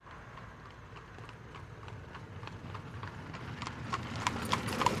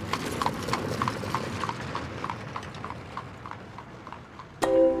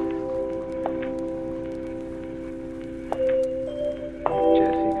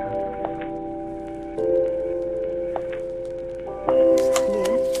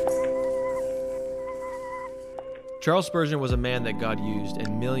Charles Spurgeon was a man that God used,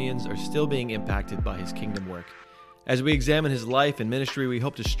 and millions are still being impacted by his kingdom work. As we examine his life and ministry, we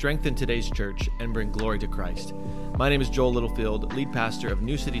hope to strengthen today's church and bring glory to Christ. My name is Joel Littlefield, lead pastor of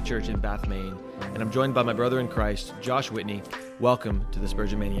New City Church in Bath, Maine, and I'm joined by my brother in Christ, Josh Whitney. Welcome to the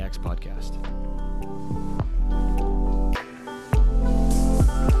Spurgeon Maniacs podcast.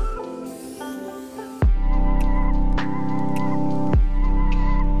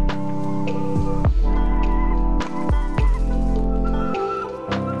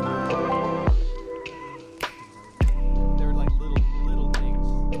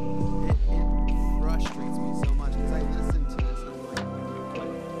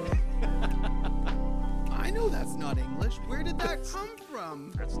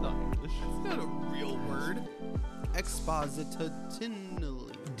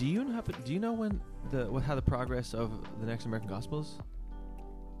 Do you know when how the progress of the next American Gospel is?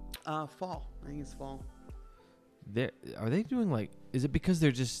 Fall. I think it's fall. Are they doing is it because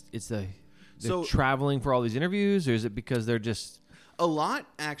they're traveling for all these interviews, or is it because they're just... A lot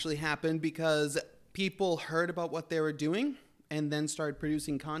actually happened because people heard about what they were doing and then started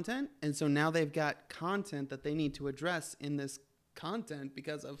producing content. And so now they've got content that they need to address in this content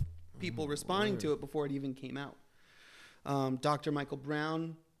because of people responding to it before it even came out. Dr. Michael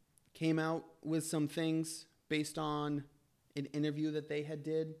Brown came out with some things based on an interview that they had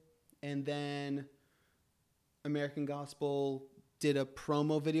did. And then American Gospel did a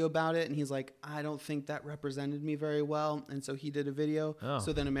promo video about it. And he's like, I don't think that represented me very well. And so he did a video. Oh.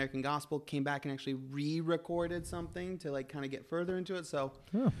 So then American Gospel came back and actually re-recorded something to kind of get further into it. So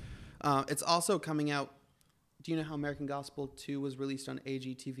it's also coming out. Do you know how American Gospel 2 was released on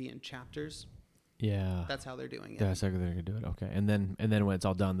AGTV in chapters? Yeah. That's how they're doing it. That's how they're going to do it. Okay. And then when it's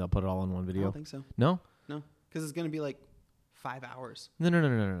all done, they'll put it all in one video? I don't think so. No? No. Because it's going to be 5 hours. No,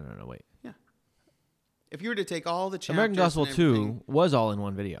 wait. Yeah. If you were to take all the chapters... American Gospel 2 was all in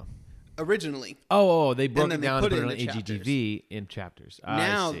one video. Originally. Oh, they broke it down and put it on AGTV in chapters.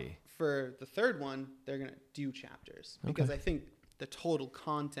 Now, I see. For the third one, they're going to do chapters. Because I think the total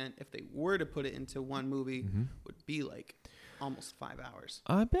content, if they were to put it into one movie, would be almost 5 hours.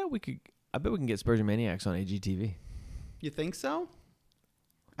 I bet we can get Spurgeon Maniacs on AGTV. You think so?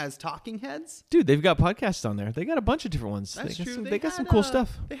 As talking heads? Dude, they've got podcasts on there. They got a bunch of different ones. That's true. They got some cool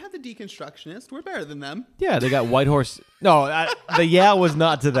stuff. They had the Deconstructionist. We're better than them. Yeah, they got White Horse. No, the was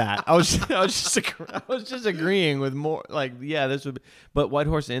not to that. I was just agreeing with more. This would be. But White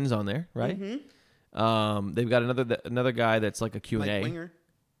Horse Inn's on there, right? Mm-hmm. They've got another guy that's like a Q&A. Mike Winger.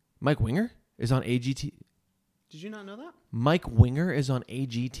 Mike Winger is on AGTV. Did you not know that? Mike Winger is on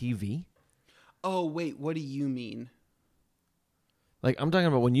AGTV? Oh, wait. What do you mean? I'm talking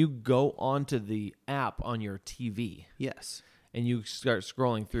about when you go onto the app on your TV. Yes. And you start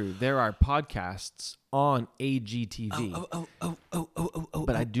scrolling through. There are podcasts on AGTV.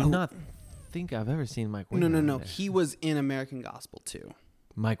 But I do not think I've ever seen Mike Winger. No. He was in American Gospel too.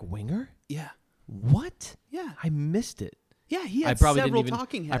 Mike Winger? Yeah. What? Yeah. I missed it. Yeah, he had several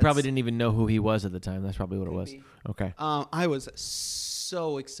talking heads. I probably didn't even know who he was at the time. That's probably what it was. Okay. I was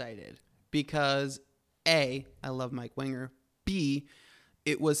so excited because A, I love Mike Winger. B,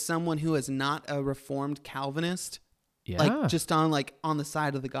 it was someone who is not a Reformed Calvinist. Yeah. Just on the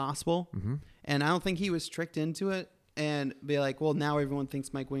side of the gospel. Mm-hmm. And I don't think he was tricked into it and be well, now everyone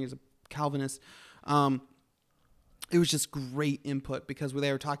thinks Mike Winger's a Calvinist. It was just great input because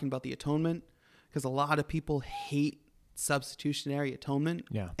they were talking about the atonement, because a lot of people hate substitutionary atonement.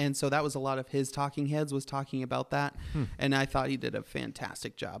 Yeah. And so that was a lot of his talking heads was talking about that. And I thought he did a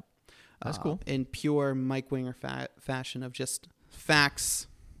fantastic job. That's cool. In pure Mike Winger fashion of just facts,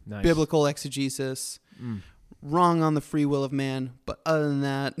 nice. Biblical exegesis, wrong on the free will of man, but other than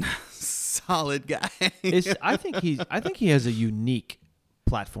that, solid guy. I think he has a unique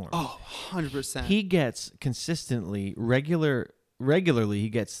platform. Oh, 100%. He gets consistently regularly he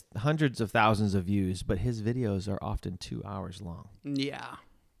gets hundreds of thousands of views, but his videos are often 2 hours long. Yeah.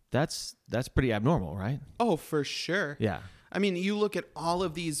 That's pretty abnormal, right? Oh, for sure. Yeah. I mean, you look at all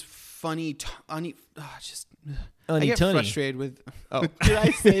of these funny, I get tunny. frustrated with. Oh, did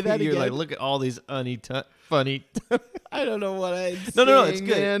I say that You're again? Look at all these funny. I don't know what I'm saying. No, it's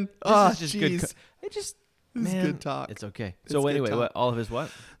good. Man. This is just good. This is good talk. It's okay. So anyway, what all of his what?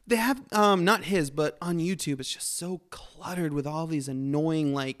 They have not his, but on YouTube, it's just so cluttered with all these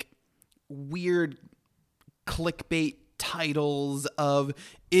annoying, weird clickbait titles of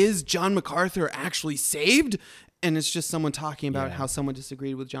 "Is John MacArthur actually saved?" And it's just someone talking about how someone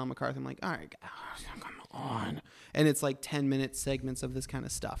disagreed with John MacArthur. I'm like, all right, come on. And it's 10-minute segments of this kind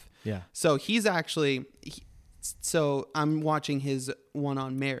of stuff. Yeah. So he's actually, So I'm watching his one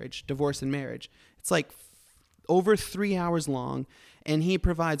on marriage, divorce and marriage. It's over 3 hours long, and he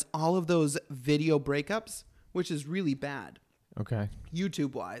provides all of those video breakups, which is really bad. Okay.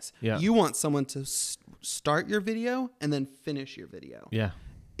 YouTube wise. Yeah. You want someone to start your video and then finish your video. Yeah.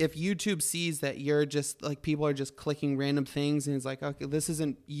 If YouTube sees that you're just like, people are just clicking random things and it's like, okay, this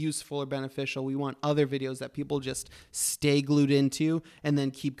isn't useful or beneficial. We want other videos that people just stay glued into and then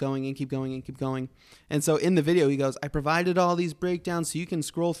keep going and keep going and keep going. And so in the video, he goes, I provided all these breakdowns so you can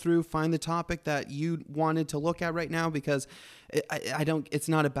scroll through, find the topic that you wanted to look at right now, because it's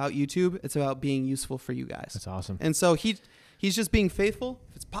not about YouTube. It's about being useful for you guys. That's awesome. And so he's just being faithful.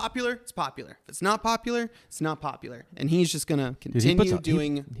 If it's popular, it's popular. If it's not popular, it's not popular. And he's just going to continue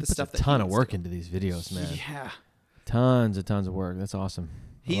doing the stuff that he puts a ton of work into these videos, man. Yeah. Tons of work. That's awesome.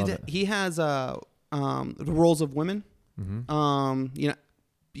 He has the roles of women. Mm-hmm.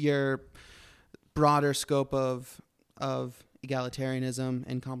 Your broader scope of egalitarianism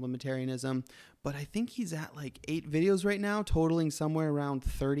and complementarianism. But I think he's at like 8 videos right now, totaling somewhere around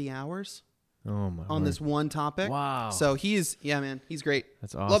 30 hours. Oh my! On this one topic. Wow. So he's great.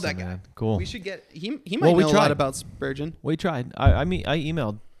 That's awesome. Love that guy. Man. Cool. We should get he might know a lot about Spurgeon. We tried. I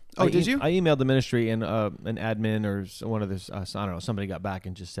emailed. Oh, did you? I emailed the ministry, and an admin or one of this I don't know, somebody got back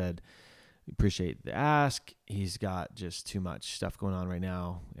and just said, appreciate the ask. He's got just too much stuff going on right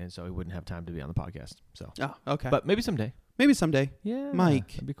now, and so he wouldn't have time to be on the podcast. So. Oh, okay. But maybe someday. Yeah.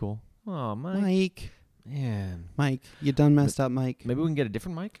 Mike. That'd be cool. Oh, Mike. Man. Mike, you done messed up, Mike. Maybe we can get a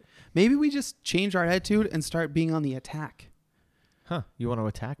different mic? Maybe we just change our attitude and start being on the attack. Huh. You want to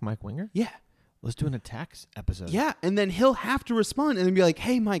attack Mike Winger? Yeah. Let's do an attacks episode. Yeah, and then he'll have to respond and then be like,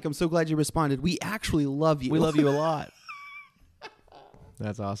 hey, Mike, I'm so glad you responded. We actually love you. We love you a lot.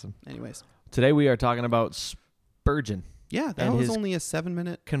 That's awesome. Anyways. Today we are talking about Spurgeon. Yeah, that was only a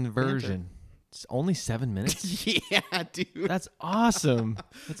 7-minute conversion. banter. It's only 7 minutes? Yeah, dude. That's awesome.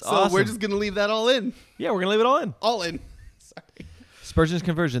 That's so awesome. we're just going to leave that all in. Yeah, we're going to leave it all in. All in. Sorry. Spurgeon's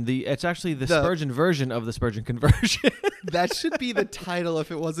conversion. It's actually the Spurgeon version of the Spurgeon conversion. That should be the title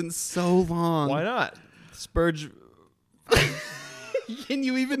if it wasn't so long. Why not? Spurge. Can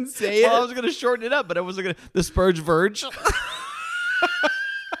you even say it? I was going to shorten it up, but I wasn't going to. The Spurge Verge.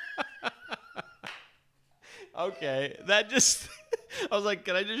 Okay, that just. I was like,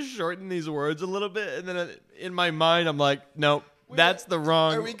 can I just shorten these words a little bit? And then in my mind, I'm like, nope, that's the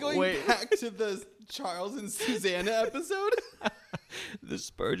wrong. Are we going back to the Charles and Susanna episode? The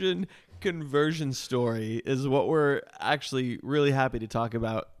Spurgeon conversion story is what we're actually really happy to talk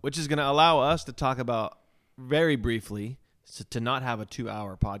about, which is going to allow us to talk about very briefly, so to not have a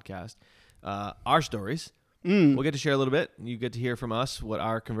 2-hour podcast, our stories. We'll get to share a little bit. You get to hear from us what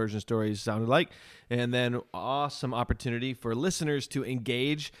our conversion stories sounded like. And then awesome opportunity for listeners to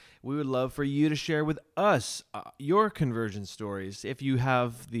engage. We would love for you to share with us your conversion stories. If you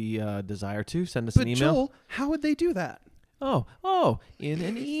have the desire to, send us an email. But Joel, how would they do that? Oh, in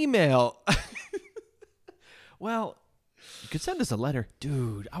an email. Well, you could send us a letter.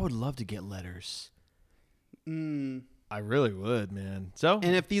 Dude, I would love to get letters. I really would, man. So,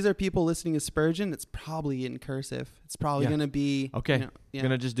 and if these are people listening to Spurgeon, it's probably in cursive. It's probably going to be okay. I'm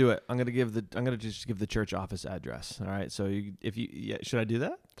gonna just do it. I'm gonna just give the church office address. All right. So should I do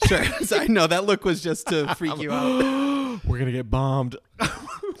that? Sure. Sorry, no, that look was just to freak you out. We're gonna get bombed.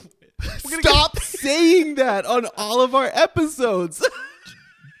 Stop saying that on all of our episodes.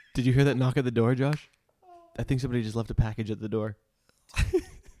 Did you hear that knock at the door, Josh? I think somebody just left a package at the door.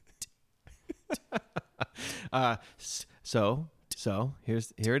 So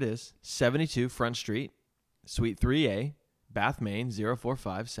here it is. 72 Front Street, Suite 3A, Bath, Maine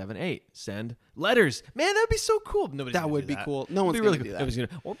 04578. Send letters. Man, that'd be so cool. That would be cool. No one's really gonna do that. Nobody's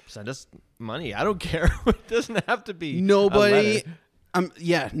gonna send us money. I don't care. It doesn't have to be nobody.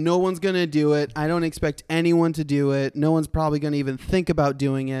 No one's gonna do it. I don't expect anyone to do it. No one's probably gonna even think about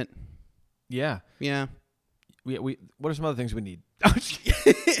doing it. Yeah. Yeah. We what are some other things we need?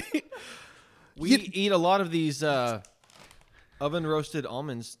 We eat a lot of these oven roasted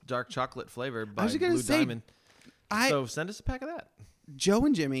almonds, dark chocolate flavor by Blue Diamond. So send us a pack of that. Joe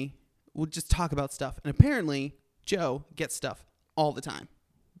and Jimmy will just talk about stuff, and apparently Joe gets stuff all the time.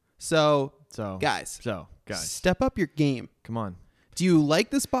 So guys, step up your game. Come on. Do you like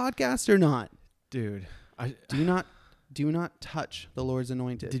this podcast or not, dude? Do not touch the Lord's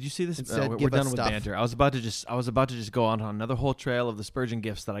anointed. Did you see this? Instead, we're done with banter. I was about to just go on another whole trail of the Spurgeon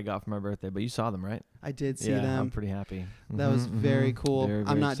gifts that I got for my birthday, but you saw them, right? I did see them. I'm pretty happy. That was very cool. Very,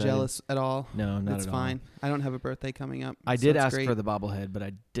 very I'm not excited. Jealous at all. No, not it's at fine. all. I don't have a birthday coming up. I did ask for the bobblehead, but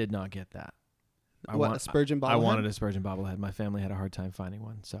I did not get that. A Spurgeon bobblehead? I wanted a Spurgeon bobblehead. My family had a hard time finding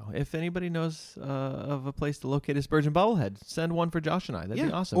one. So if anybody knows of a place to locate a Spurgeon bobblehead, send one for Josh and I. That'd be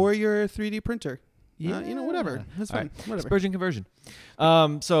awesome. Or your 3D printer. Whatever. That's All fine. right. Whatever. Spurgeon conversion.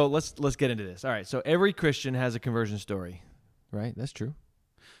 So let's get into this. All right. So every Christian has a conversion story, right? That's true.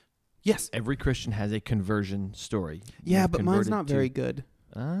 Yes. Every Christian has a conversion story. Yeah, You're but mine's converted not very good.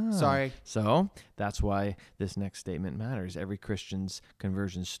 Sorry. So that's why this next statement matters. Every Christian's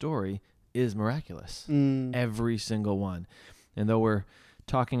conversion story is miraculous. Every single one. And though we're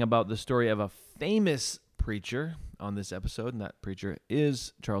talking about the story of a famous preacher on this episode, and that preacher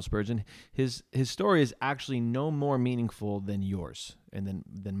is Charles Spurgeon, his story is actually no more meaningful than yours and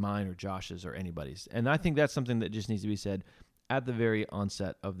than mine or Josh's or anybody's. And I think that's something that just needs to be said at the very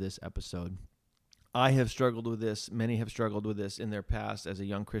onset of this episode. I have struggled with this. Many have struggled with this in their past as a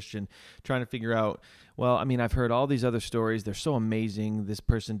young Christian, trying to figure out, well, I mean, I've heard all these other stories. They're so amazing. This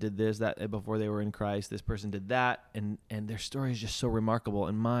person did this, that before they were in Christ. This person did that, and their story is just so remarkable.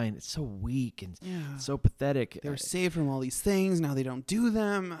 And mine, it's so weak and so pathetic. They were saved from all these things. Now they don't do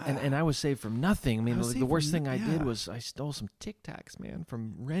them. And I was saved from nothing. I mean, the worst thing I did was I stole some Tic Tacs, man,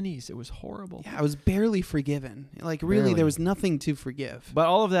 from Rennie's. It was horrible. Yeah, I was barely forgiven. Like, really, there was nothing to forgive. But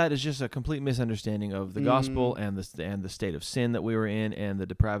all of that is just a complete misunderstanding of the gospel and the state of sin that we were in and the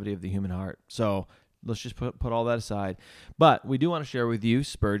depravity of the human heart. So let's just put all that aside. But we do want to share with you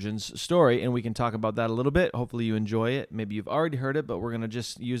Spurgeon's story, and we can talk about that a little bit. Hopefully you enjoy it. Maybe you've already heard it, but we're going to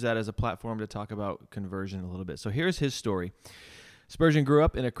just use that as a platform to talk about conversion a little bit. So here's his story. Spurgeon grew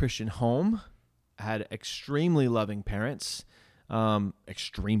up in a Christian home, had extremely loving parents.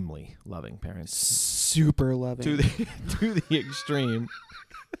 Extremely loving parents. Super loving. To the extreme.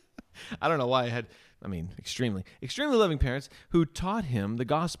 I don't know why extremely loving parents who taught him the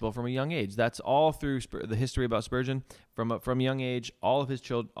gospel from a young age. That's all through the history about Spurgeon from a young age. All of his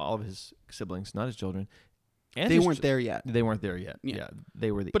siblings, not his children, and they weren't there yet. They weren't there yet. Yeah,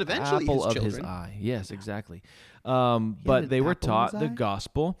 they were the but eventually apple his of children. his eye. Yes, exactly. But they were taught the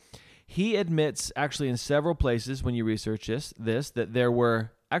gospel. He admits, actually, in several places when you research this that there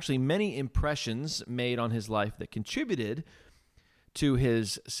were actually many impressions made on his life that contributed to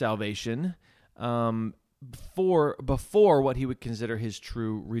his salvation before what he would consider his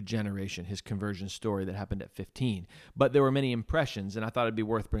true regeneration, his conversion story that happened at 15. But there were many impressions, and I thought it'd be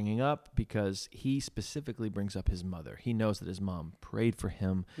worth bringing up because he specifically brings up his mother. He knows that his mom prayed for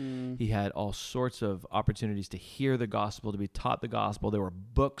him. He had all sorts of opportunities to hear the gospel, to be taught the gospel. There were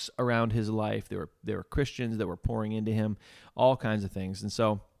books around his life. There were Christians that were pouring into him, all kinds of things. And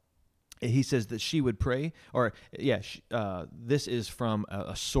so he says that she would pray, this is from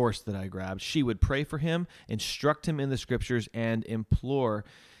a source that I grabbed. She would pray for him, instruct him in the scriptures, and implore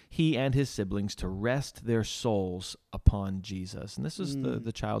he and his siblings to rest their souls upon Jesus. And this is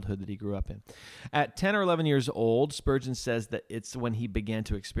the childhood that he grew up in. At 10 or 11 years old, Spurgeon says that it's when he began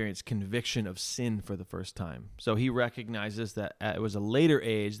to experience conviction of sin for the first time. So he recognizes that it was a later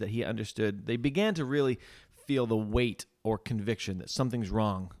age that he understood. They began to really feel the weight or conviction that something's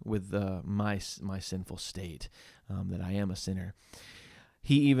wrong with my sinful state, that I am a sinner.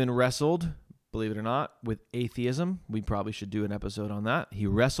 He even wrestled, believe it or not, with atheism. We probably should do an episode on that. He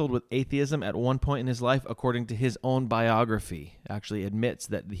wrestled with atheism at one point in his life, according to his own biography. Actually admits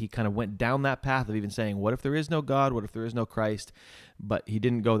that he kind of went down that path of even saying, what if there is no God? What if there is no Christ? But he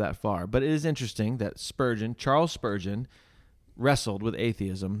didn't go that far. But it is interesting that Charles Spurgeon, wrestled with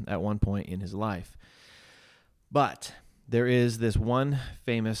atheism at one point in his life. But there is this one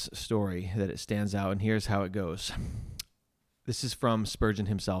famous story that it stands out, and here's how it goes. This is from Spurgeon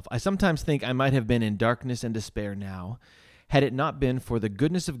himself. I sometimes think I might have been in darkness and despair now, had it not been for the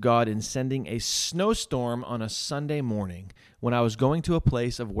goodness of God in sending a snowstorm on a Sunday morning when I was going to a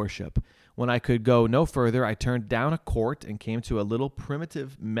place of worship. When I could go no further, I turned down a court and came to a little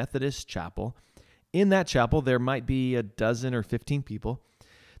primitive Methodist chapel. In that chapel, there might be a dozen or 15 people.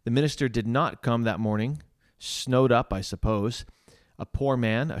 The minister did not come that morning. Snowed up, I suppose. A poor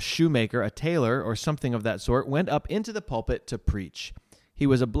man, a shoemaker, a tailor, or something of that sort, went up into the pulpit to preach. He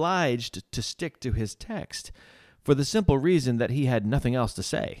was obliged to stick to his text for the simple reason that he had nothing else to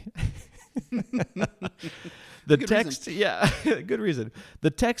say. The text, good reason.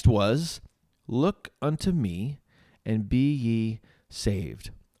 The text was, "Look unto me, and be ye saved,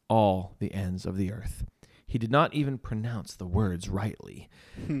 all the ends of the earth." He did not even pronounce the words rightly,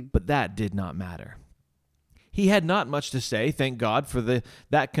 but that did not matter. He had not much to say, thank God, for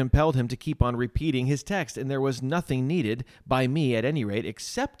that compelled him to keep on repeating his text, and there was nothing needed, by me at any rate,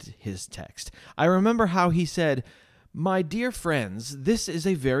 except his text. I remember how he said, "My dear friends, this is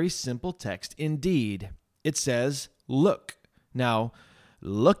a very simple text indeed. It says, 'Look.' Now,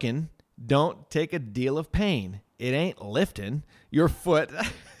 looking don't take a deal of pain. It ain't lifting your foot."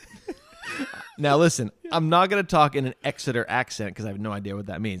 Now, listen, I'm not going to talk in an Exeter accent because I have no idea what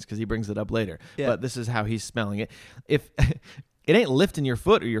that means because he brings it up later. Yeah. But this is how he's smelling it. If it ain't lifting your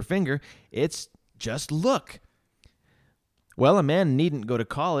foot or your finger, it's just look. Well, a man needn't go to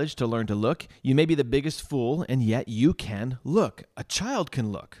college to learn to look. You may be the biggest fool, and yet you can look. A child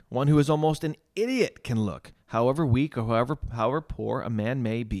can look. One who is almost an idiot can look. However weak or however poor a man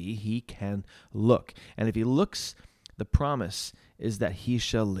may be, he can look. And if he looks, the promise is that he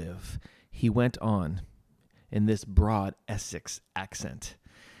shall live. He went on in this broad Essex accent.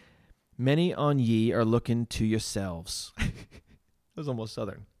 Many on ye are looking to yourselves. That was almost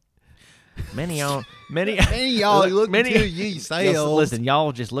Southern. Many y'all looking to yourselves. Listen,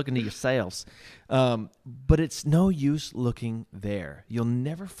 y'all just looking to yourselves. But it's no use looking there. You'll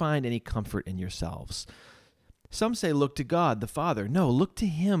never find any comfort in yourselves. Some say, look to God, the Father. No, look to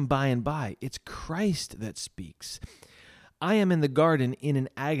him by and by. It's Christ that speaks. I am in the garden in an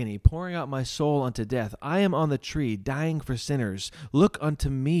agony, pouring out my soul unto death. I am on the tree, dying for sinners. Look unto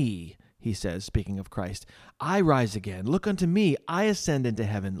me, he says, speaking of Christ. I rise again. Look unto me. I ascend into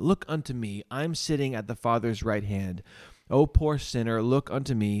heaven. Look unto me. I'm sitting at the Father's right hand. O poor sinner, look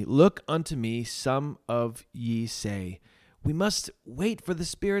unto me. Look unto me. Some of ye say, we must wait for the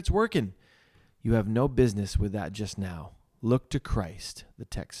Spirit's working. You have no business with that just now. Look to Christ, the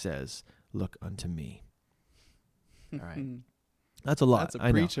text says. Look unto me. All right. That's a lot. That's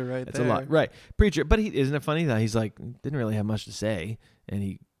a preacher right there. It's a lot. Right. Preacher. But isn't it funny that he's like, didn't really have much to say. And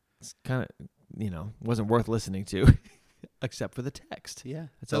he kind of, wasn't worth listening to except for the text. Yeah.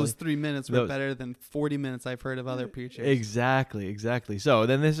 Those 3 minutes were better than 40 minutes I've heard of other preachers. Exactly. So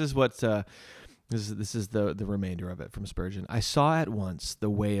then this is what, this is the remainder of it from Spurgeon. I saw at once the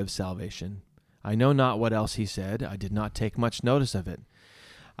way of salvation. I know not what else he said. I did not take much notice of it.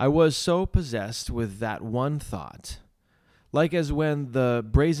 I was so possessed with that one thought, like as when the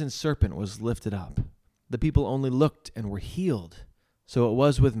brazen serpent was lifted up. The people only looked and were healed. So it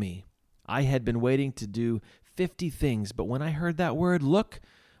was with me. I had been waiting to do 50 things, but when I heard that word, look,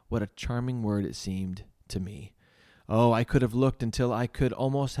 what a charming word it seemed to me. Oh, I could have looked until I could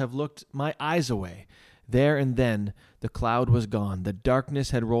almost have looked my eyes away. There and then the cloud was gone. The darkness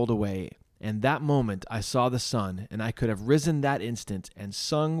had rolled away. And that moment I saw the sun, and I could have risen that instant and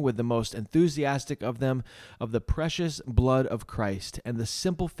sung with the most enthusiastic of them of the precious blood of Christ and the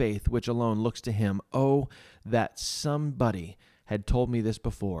simple faith which alone looks to him. Oh, that somebody had told me this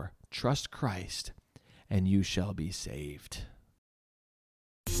before. Trust Christ, and you shall be saved.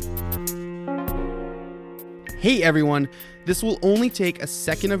 Hey everyone, this will only take a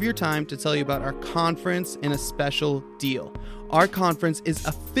second of your time to tell you about our conference and a special deal. Our conference is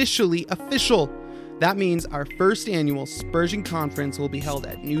officially official. That means our first annual Spurgeon Conference will be held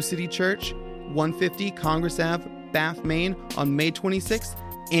at New City Church, 150 Congress Ave, Bath, Maine on May 26th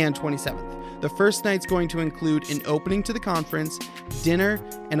and 27th. The first night's going to include an opening to the conference, dinner,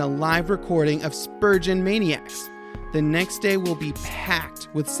 and a live recording of Spurgeon Maniacs. The next day will be packed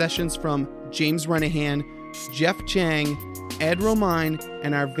with sessions from James Renahan, Jeff Chang, Ed Romine,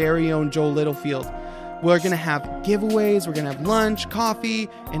 and our very own Joel Littlefield. We're going to have giveaways, we're going to have lunch, coffee,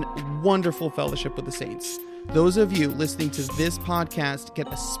 and wonderful fellowship with the saints. Those of you listening to this podcast get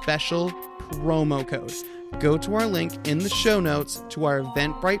a special promo code. Go to our link in the show notes to our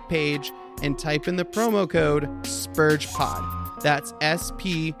Eventbrite page and type in the promo code SPURGEPOD. That's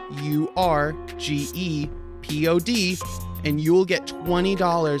SPURGEPOD, and you'll get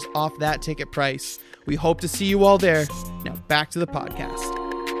 $20 off that ticket price. We hope to see you all there. Now back to the podcast.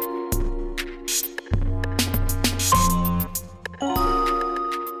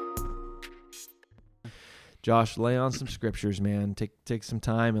 Josh, lay on some scriptures, man. Take some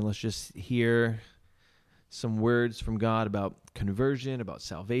time and let's just hear some words from God about conversion, about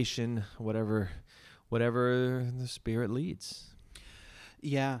salvation, whatever the Spirit leads.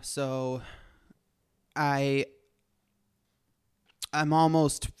 Yeah, so I'm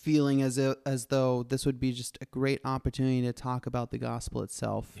almost feeling as though this would be just a great opportunity to talk about the gospel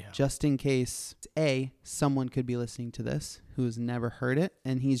itself, just in case, someone could be listening to this who's never heard it,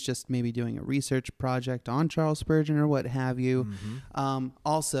 and he's just maybe doing a research project on Charles Spurgeon or what have you. Mm-hmm.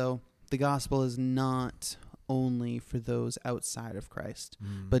 Also, the gospel is not only for those outside of Christ,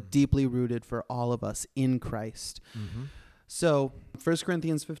 but deeply rooted for all of us in Christ. Mm-hmm. So, 1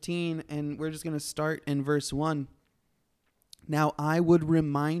 Corinthians 15, and we're just going to start in verse 1. Now I would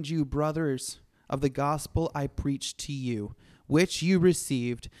remind you, brothers, of the gospel I preached to you, which you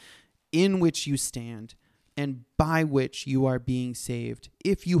received, in which you stand, and by which you are being saved,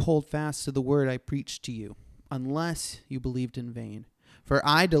 if you hold fast to the word I preached to you, unless you believed in vain. For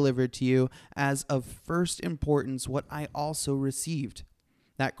I delivered to you as of first importance what I also received,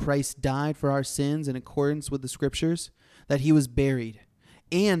 that Christ died for our sins in accordance with the Scriptures, that he was buried,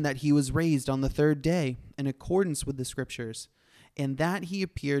 and that he was raised on the third day in accordance with the Scriptures, and that he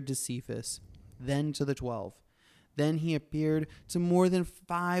appeared to Cephas, then to the 12. Then he appeared to more than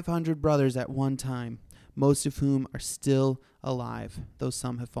 500 brothers at one time, most of whom are still alive, though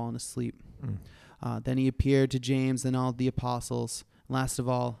some have fallen asleep. Then he appeared to James and all the apostles. Last of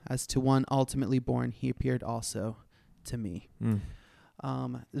all, as to one ultimately born, he appeared also to me.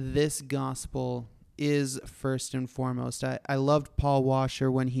 This gospel is first and foremost. I loved Paul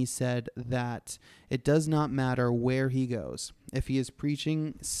Washer when he said that it does not matter where he goes. If he is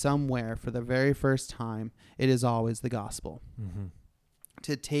preaching somewhere for the very first time, it is always the gospel.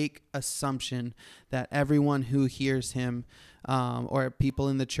 To take assumption that everyone who hears him or people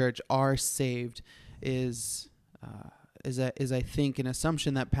in the church are saved is I think an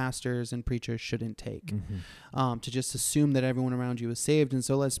assumption that pastors and preachers shouldn't take. To just assume that everyone around you is saved. And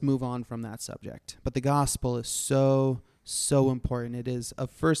so let's move on from that subject. But the gospel is so important. It is of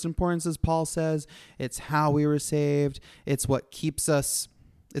first importance, as Paul says. It's how we were saved. It's what keeps us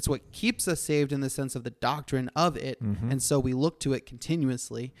saved in the sense of the doctrine of it. And so we look to it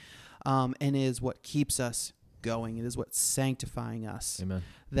continuously, and is what keeps us going. It is what's sanctifying us. Amen.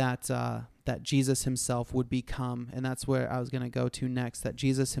 That Jesus himself would become, and that's where I was going to go to next, that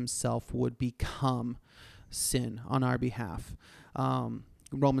Jesus himself would become sin on our behalf.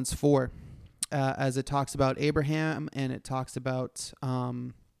 Romans 4, as it talks about Abraham, and it talks about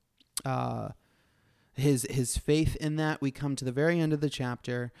his faith in that, we come to the very end of the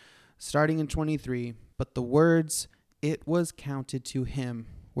chapter, starting in 23. But the words, "It was counted to him,"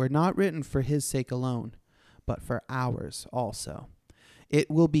 were not written for his sake alone, but for ours also. It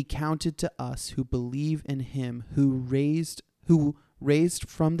will be counted to us who believe in him who raised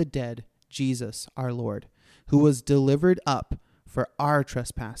from the dead Jesus our Lord, who was delivered up for our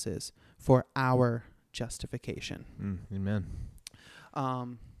trespasses, for our justification. Amen.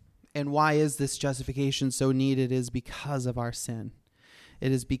 And why is this justification so needed? It is because of our sin.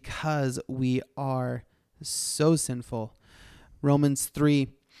 It is because we are so sinful. Romans 3,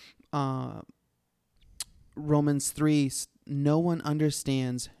 no one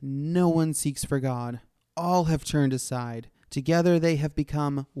understands, no one seeks for God. All have turned aside. Together they have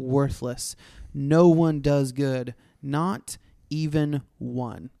become worthless. No one does good, not even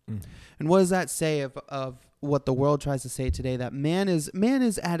one. And what does that say of what the world tries to say today? That man is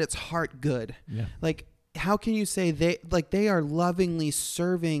at its heart good. Yeah. Like, how can you say they are lovingly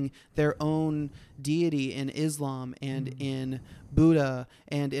serving their own deity in Islam and in Buddha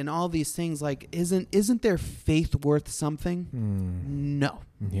and in all these things? Like, isn't their faith worth something? No.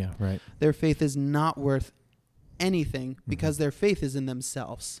 Yeah, right. Their faith is not worth anything because their faith is in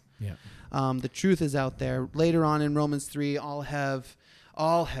themselves. Yeah. The truth is out there. Later on in Romans 3, all have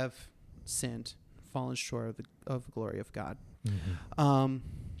sinned, fallen short of the glory of God.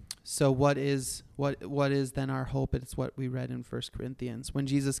 So what is then our hope? It's what we read in 1 Corinthians. When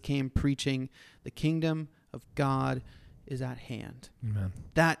Jesus came preaching, the kingdom of God is at hand. Amen.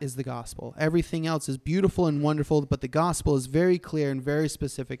 That is the gospel. Everything else is beautiful and wonderful, but the gospel is very clear and very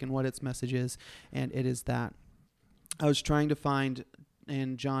specific in what its message is, and it is that. I was trying to find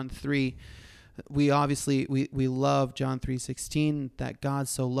in John 3, we love John 3:16, that God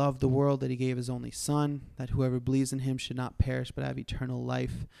so loved the world that he gave his only son, that whoever believes in him should not perish but have eternal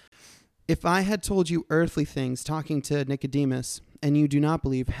life. If I had told you earthly things, talking to Nicodemus, and you do not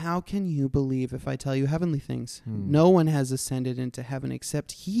believe, how can you believe if I tell you heavenly things? No one has ascended into heaven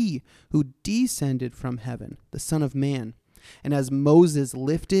except he who descended from heaven, the Son of Man. And as Moses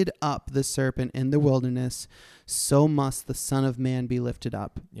lifted up the serpent in the wilderness, so must the Son of Man be lifted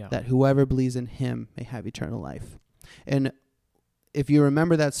up, that whoever believes in him may have eternal life. And if you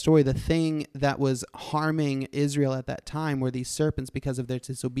remember that story, the thing that was harming Israel at that time were these serpents because of their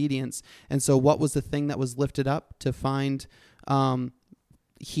disobedience. And so what was the thing that was lifted up to find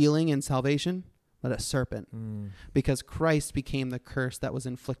healing and salvation? But a serpent. Because Christ became the curse that was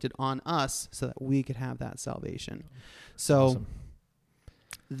inflicted on us so that we could have that salvation. So awesome.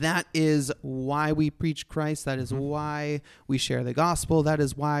 That is why we preach Christ. That is why we share the gospel. That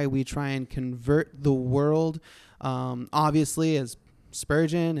is why we try and convert the world. Obviously, as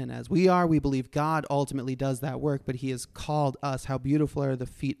Spurgeon and as we believe God ultimately does that work, but he has called us. How beautiful are the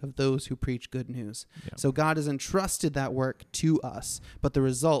feet of those who preach good news. Yeah. So God has entrusted that work to us, but the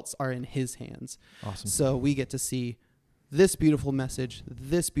results are in his hands. Awesome. So we get to see this beautiful message,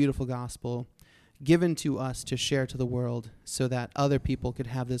 this beautiful gospel given to us to share to the world so that other people could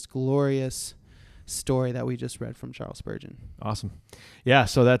have this glorious story that we just read from Charles Spurgeon. Awesome. Yeah,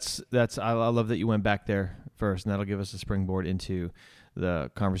 so that's I love that you went back there first, and that'll give us a springboard into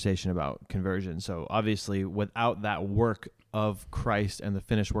the conversation about conversion. So obviously, without that work of Christ and the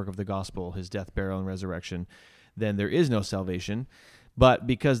finished work of the gospel, his death, burial, and resurrection, then there is no salvation. But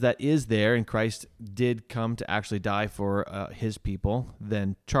because that is there, and Christ did come to actually die for his people,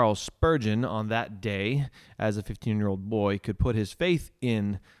 then Charles Spurgeon, on that day, as a 15-year-old boy, could put his faith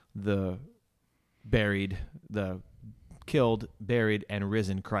in the killed, buried, and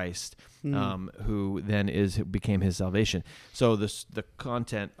risen Christ, who then became his salvation. So the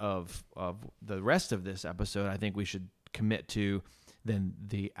content of the rest of this episode, I think we should commit to then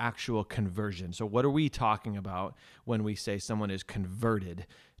the actual conversion. So what are we talking about when we say someone is converted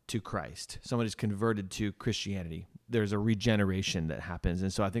to Christ? Someone is converted to Christianity. There's a regeneration that happens.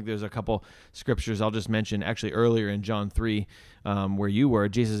 And so I think there's a couple scriptures I'll just mention. Actually, earlier in John 3, where you were,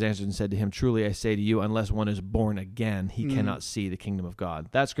 Jesus answered and said to him, "Truly I say to you, unless one is born again, he cannot see the kingdom of God."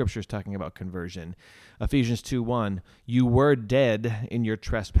 That scripture is talking about conversion. Ephesians 2:1, "You were dead in your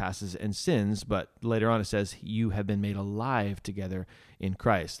trespasses and sins," but later on it says, "You have been made alive together in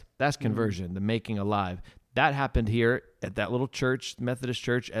Christ." That's conversion, the making alive. That happened here at that little church, Methodist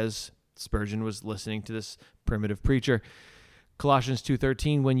church, as Spurgeon was listening to this primitive preacher. Colossians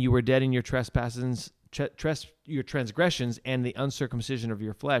 2:13, "When you were dead in your trespasses, your transgressions, and the uncircumcision of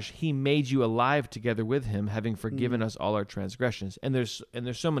your flesh, he made you alive together with him, having forgiven us all our transgressions." And there's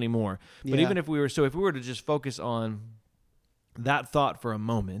so many more. But even if we were to just focus on that thought for a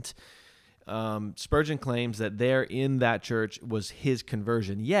moment, Spurgeon claims that there in that church was his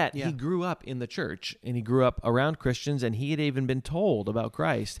conversion. Yet he grew up in the church, and he grew up around Christians, and he had even been told about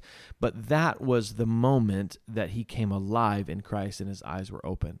Christ. But that was the moment that he came alive in Christ and his eyes were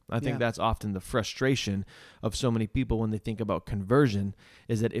open. I think that's often the frustration of so many people when they think about conversion,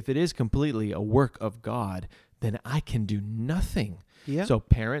 is that if it is completely a work of God, then I can do nothing. Yeah. So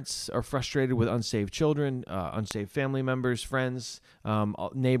parents are frustrated with unsaved children, unsaved family members, friends,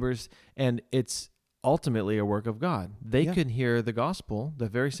 neighbors, and it's ultimately a work of God. They can hear the gospel, the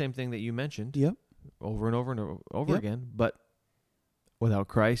very same thing that you mentioned, over and over and over again, but without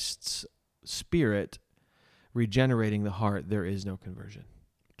Christ's Spirit regenerating the heart, there is no conversion.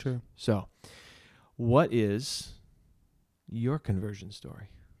 True. So, what is your conversion story?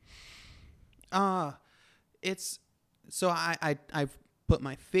 I've put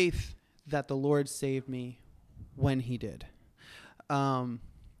my faith that the Lord saved me when he did. I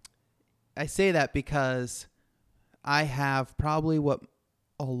say that because I have probably what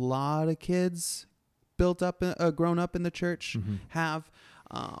a lot of kids grown up in the church have,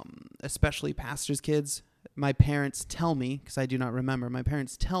 especially pastors' kids. My parents tell me, because I do not remember, my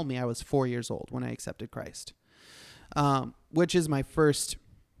parents tell me I was 4 years old when I accepted Christ, which is my first.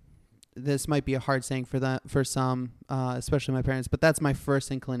 This might be a hard saying for some, especially my parents, but that's my first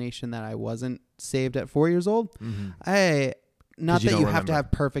inclination that I wasn't saved at 4 years old. Not that you have to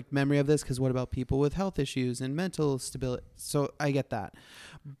have perfect memory of this, because what about people with health issues and mental stability? So I get that.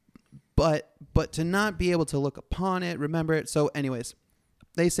 But to not be able to look upon it, remember it. So anyways,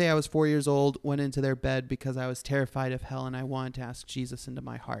 they say I was 4 years old, went into their bed because I was terrified of hell and I wanted to ask Jesus into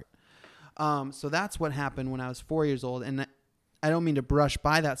my heart. So that's what happened when I was 4 years old. And I don't mean to brush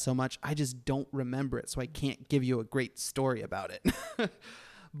by that so much. I just don't remember it, so I can't give you a great story about it.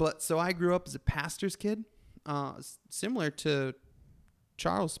 But so I grew up as a pastor's kid, similar to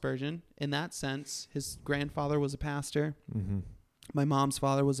Charles Spurgeon in that sense. His grandfather was a pastor. My mom's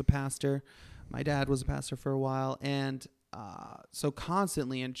father was a pastor. My dad was a pastor for a while. And so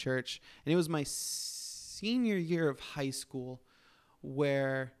constantly in church. And it was my senior year of high school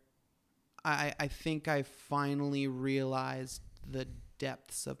where I think I finally realized the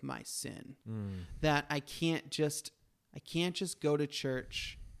depths of my sin, that I can't just go to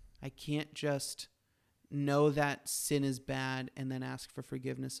church. I can't just know that sin is bad and then ask for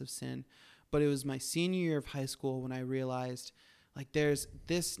forgiveness of sin. But it was my senior year of high school when I realized, like, there's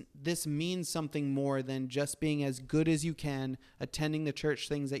this means something more than just being as good as you can, attending the church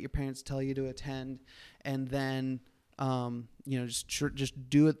things that your parents tell you to attend, and then just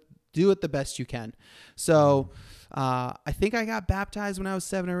do it the best you can. So I think I got baptized when I was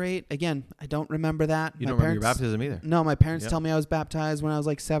 7 or 8. Again, I don't remember that. You don't remember your baptism either? No, my parents tell me I was baptized when I was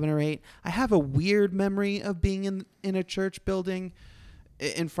like 7 or 8. I have a weird memory of being in a church building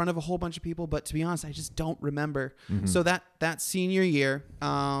in front of a whole bunch of people, but to be honest, I just don't remember. So that senior year,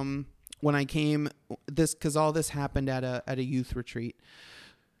 when I came, because all this happened at a youth retreat.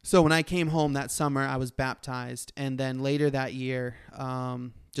 So when I came home that summer, I was baptized. And then later that year,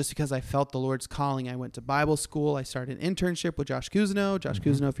 just because I felt the Lord's calling, I went to Bible school. I started an internship with Josh Kuzno. Josh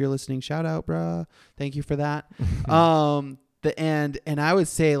Kuzno, if you're listening, shout out, bruh. Thank you for that. And I would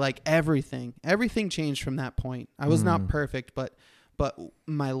say, like, everything changed from that point. I was not perfect, but but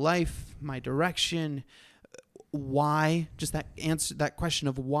my life, my direction, why, just that answer, that question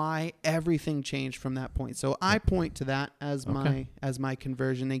of why, everything changed from that point. So I point to that as my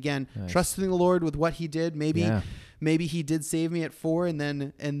conversion. Again, nice. Trusting the Lord with what he did. Maybe he did save me at 4 and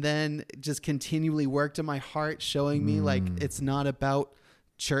then just continually worked in my heart, showing me like it's not about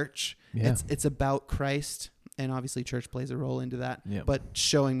church. Yeah. It's about Christ. And obviously church plays a role into that, but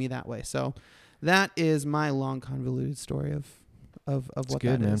showing me that way. So that is my long convoluted story of what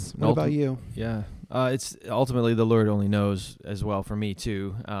good, that man. is. What about you? Yeah. It's ultimately the Lord only knows as well for me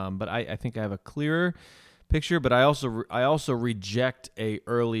too. But I think I have a clearer picture, but I also reject a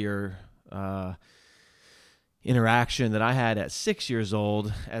earlier, interaction that I had at 6 years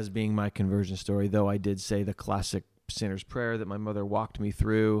old as being my conversion story, though I did say the classic sinner's prayer that my mother walked me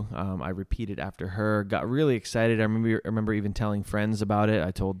through. I repeated after her, got really excited. I remember even telling friends about it.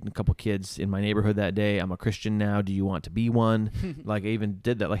 I told a couple kids in my neighborhood that day, I'm a Christian now. Do you want to be one? Like I even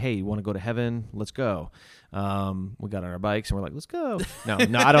did that. Like, hey, you want to go to heaven? Let's go. We got on our bikes and we're like, let's go. No,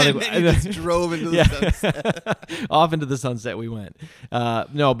 I don't think we just drove into the sunset. Off into the sunset we went.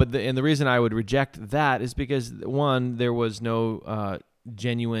 No, but the reason I would reject that is because one, there was no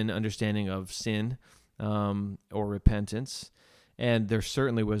genuine understanding of sin or repentance, and there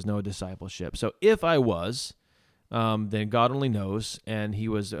certainly was no discipleship. So if I was, then God only knows, and he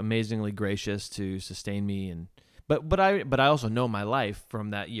was amazingly gracious to sustain me. But I also know my life from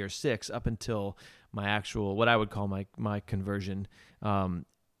that year 6 up until my actual, what I would call my conversion,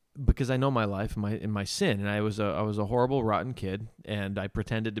 because I know my life in my sin, and I was a horrible, rotten kid, and I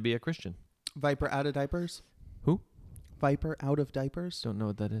pretended to be a Christian. Viper out of diapers? Who? Viper out of diapers? Don't know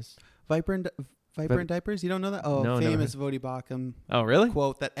what that is. Viper in diapers? You don't know that? Oh, no, famous Vodi Bakum really?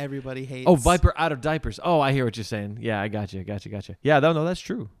 quote that everybody hates. Oh, Viper out of diapers. Oh, I hear what you're saying. Yeah, I got you. Yeah, no, that's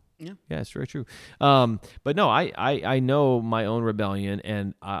true. Yeah, it's very true. But no, I know my own rebellion,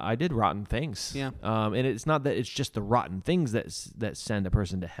 and I did rotten things. Yeah. And it's not that it's just the rotten things that send a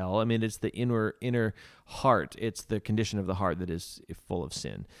person to hell. I mean, it's the inner heart. It's the condition of the heart that is full of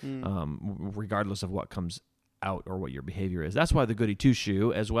sin, regardless of what comes out or what your behavior is. That's why the goody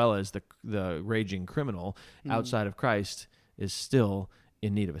two-shoe, as well as the raging criminal outside of Christ, is still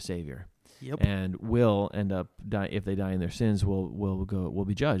in need of a savior. Yep. And will end up if they die in their sins, will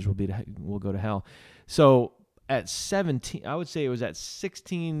be judged. Will go to hell. So at 17, I would say it was at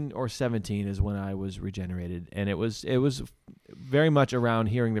 16 or 17 is when I was regenerated, and it was very much around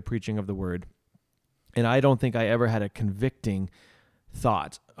hearing the preaching of the word. And I don't think I ever had a convicting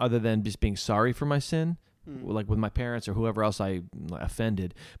thought other than just being sorry for my sin, like with my parents or whoever else I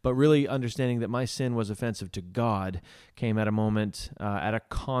offended, but really understanding that my sin was offensive to God came at a moment at a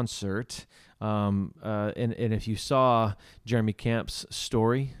concert. And if you saw Jeremy Camp's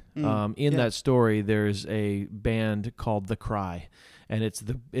story, that story, there's a band called The Cry, and it's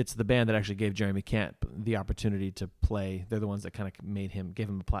the band that actually gave Jeremy Camp the opportunity to play. They're the ones that kind of gave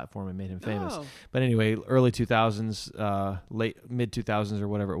him a platform and made him famous. Oh. But anyway, early 2000s, mid 2000s or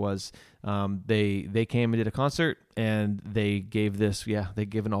whatever it was, they came and did a concert, and they gave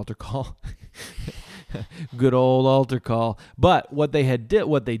an altar call. Good old altar call. But what they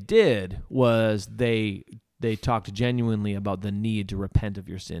did was they talked genuinely about the need to repent of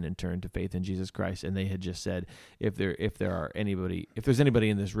your sin and turn to faith in Jesus Christ. And they had just said, if there's anybody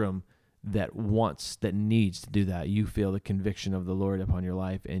in this room that needs to do that, you feel the conviction of the Lord upon your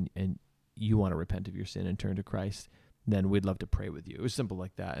life, and you want to repent of your sin and turn to Christ, then we'd love to pray with you. It was simple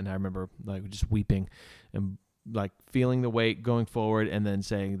like that. And I remember like just weeping and like feeling the weight going forward, and then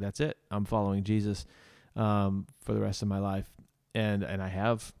saying, that's it, I'm following Jesus for the rest of my life. And I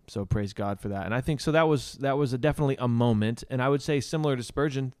have, so praise God for that. And I think so that was definitely a moment. And I would say, similar to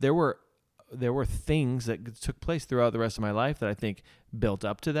Spurgeon, there were things that took place throughout the rest of my life that I think built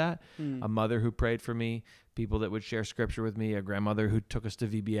up to that. A mother who prayed for me, people that would share scripture with me, a grandmother who took us to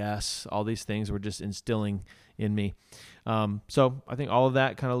VBS. All these things were just instilling in me. So I think all of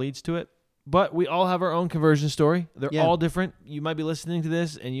that kind of leads to it. But we all have our own conversion story. They're all different. You might be listening to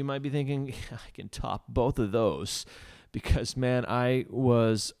this and you might be thinking, I can top both of those, because, man, I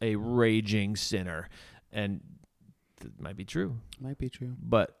was a raging sinner. And it might be true. Might be true.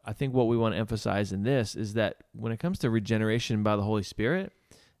 But I think what we want to emphasize in this is that when it comes to regeneration by the Holy Spirit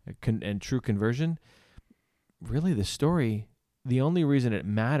and true conversion, really the story, the only reason it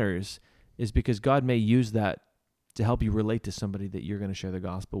matters is because God may use that to help you relate to somebody that you're going to share the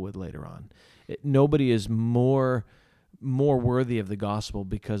gospel with later on. Nobody is more worthy of the gospel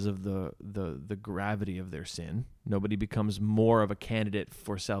because of the gravity of their sin. Nobody becomes more of a candidate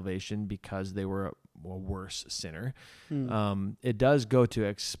for salvation because they were a worse sinner. It does go to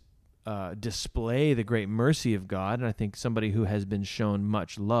display the great mercy of God, and I think somebody who has been shown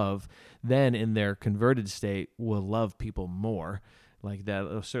much love, then in their converted state will love people more. Like that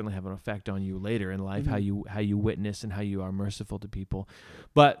will certainly have an effect on you later in life, Mm-hmm. how you witness and how you are merciful to people.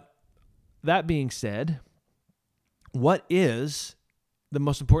 But that being said, what is the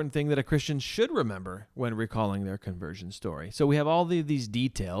most important thing that a Christian should remember when recalling their conversion story? So we have all these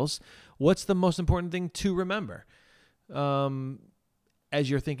details. What's the most important thing to remember as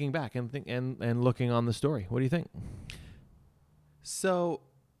you're thinking back and looking on the story? What do you think? So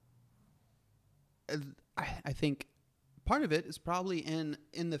I think part of it is probably in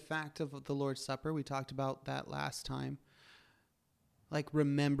the fact of the Lord's Supper. We talked about that last time, like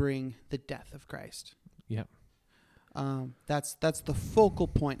remembering the death of Christ. Yeah. That's the focal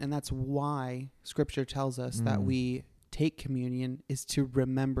point, and that's why Scripture tells us that we take communion is to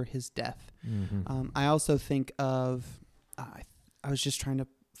remember his death. Mm-hmm. I also think of I was just trying to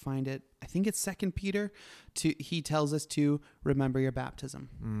find it. I think it's 2 Peter. He tells us to remember your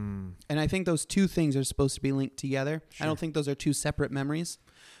baptism. And I think those two things are supposed to be linked together. Sure. I don't think those are two separate memories.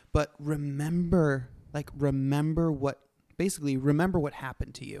 But remember what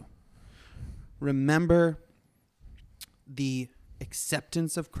happened to you. Remember the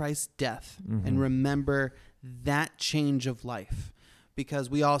acceptance of Christ's death, and remember that change of life. Because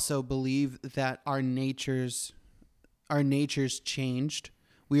we also believe that our natures changed.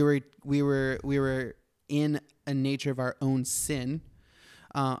 We were in a nature of our own sin.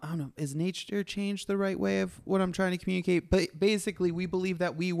 I don't know, is nature change the right way of what I'm trying to communicate? But basically, we believe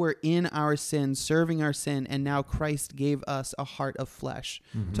that we were in our sin, serving our sin, and now Christ gave us a heart of flesh,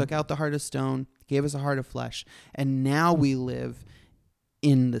 took out the heart of stone, gave us a heart of flesh, and now we live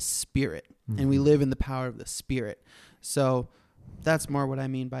in the Spirit, and we live in the power of the Spirit. So that's more what I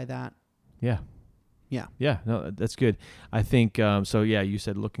mean by that. Yeah. Yeah. Yeah, no, that's good. I think so. Yeah, you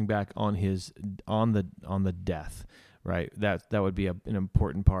said looking back on the death, right? That would be an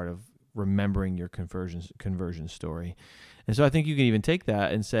important part of remembering your conversion story. And so I think you can even take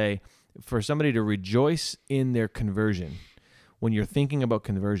that and say, for somebody to rejoice in their conversion, when you're thinking about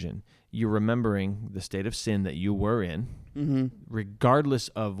conversion, you're remembering the state of sin that you were in, regardless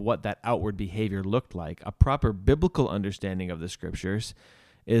of what that outward behavior looked like. A proper biblical understanding of the Scriptures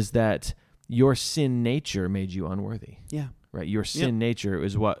is that your sin nature made you unworthy. Yeah. Right? Your sin nature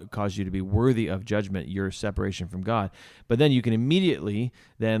is what caused you to be worthy of judgment, your separation from God. But then you can immediately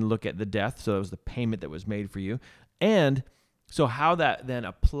then look at the death. So it was the payment that was made for you. And so how that then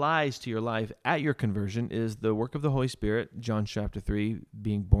applies to your life at your conversion is the work of the Holy Spirit, John chapter 3,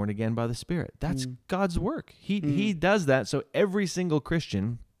 being born again by the Spirit. That's God's work. He does that. So every single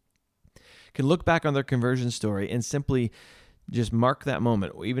Christian can look back on their conversion story and simply just mark that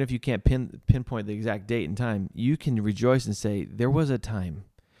moment. Even if you can't pinpoint the exact date and time, you can rejoice and say, there was a time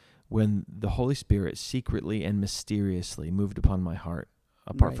when the Holy Spirit secretly and mysteriously moved upon my heart,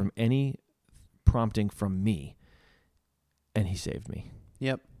 apart from any prompting from me, and he saved me.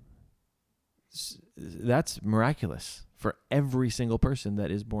 Yep. That's miraculous for every single person that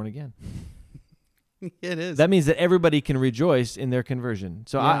is born again. It is. That means that everybody can rejoice in their conversion.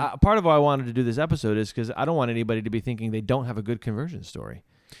 So part of why I wanted to do this episode is because I don't want anybody to be thinking they don't have a good conversion story.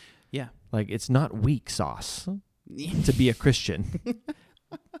 Yeah. Like, it's not weak sauce to be a Christian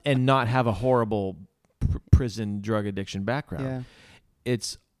and not have a horrible prison drug addiction background. Yeah.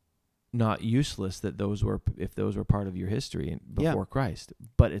 It's not useless that if those were part of your history before Christ,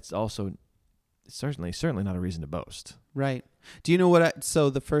 but it's also certainly not a reason to boast. Right. Do you know what? So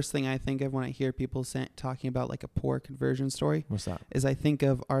the first thing I think of when I hear people talking about like a poor conversion story, What's that? is I think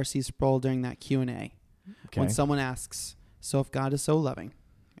of R.C. Sproul during that Q&A. Okay. When someone asks, so if God is so loving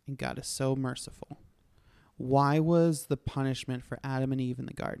and God is so merciful, why was the punishment for Adam and Eve in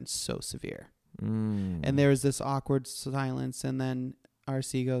the garden so severe? And there was this awkward silence, and then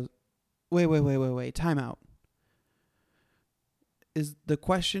R.C. goes, wait, time out. The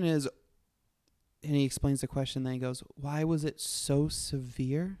question is, and he explains the question, then he goes, why was it so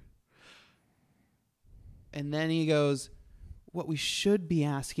severe? And then he goes, what we should be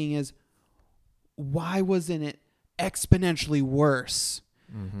asking is, why wasn't it exponentially worse?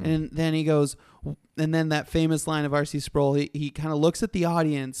 And then he goes, and then that famous line of R.C. Sproul, he kind of looks at the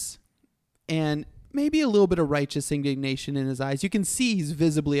audience and maybe a little bit of righteous indignation in his eyes. You can see he's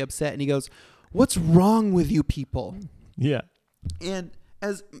visibly upset, and he goes, what's wrong with you people? Yeah. And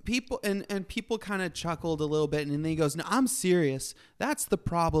as people and people kind of chuckled a little bit, and then he goes, no, I'm serious. That's the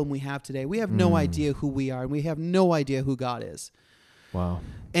problem we have today. We have no idea who we are, and we have no idea who God is. Wow.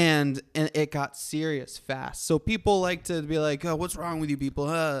 And it got serious fast. So people like to be like, oh, what's wrong with you people?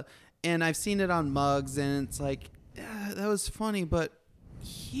 And I've seen it on mugs, and it's like, that was funny, but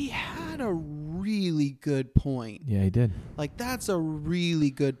he had a really good point. Yeah, he did. Like, that's a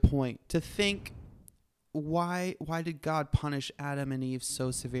really good point to think. Why did God punish Adam and Eve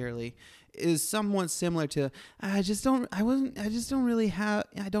so severely? Is somewhat similar to I don't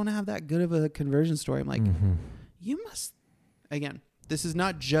have that good of a conversion story. I'm like, you must, again, this is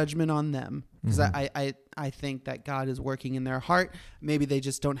not judgment on them, because I think that God is working in their heart. Maybe they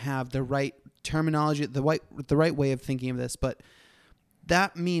just don't have the right terminology, the right way of thinking of this, but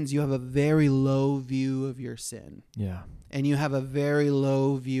that means you have a very low view of your sin. Yeah. And you have a very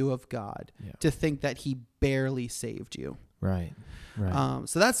low view of God to think that he barely saved you. Right. Right.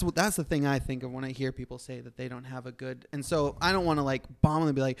 So that's the thing I think of when I hear people say that they don't have a good. And so I don't want to like bomb them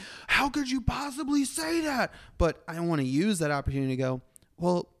and be like, how could you possibly say that? But I want to use that opportunity to go,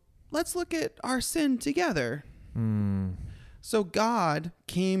 well, let's look at our sin together. So God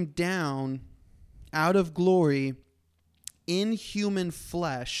came down out of glory in human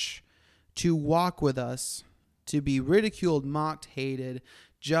flesh to walk with us, to be ridiculed, mocked, hated,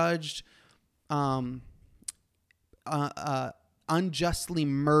 judged, unjustly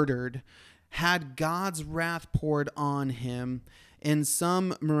murdered, had God's wrath poured on him in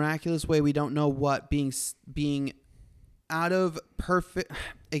some miraculous way. We don't know what, being out of perfect,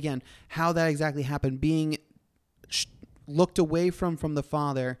 again, how that exactly happened, being looked away from the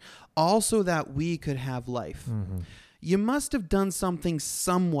Father, also that we could have life. You must have done something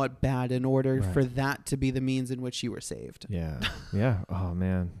somewhat bad in order for that to be the means in which you were saved. Yeah. Yeah. Oh,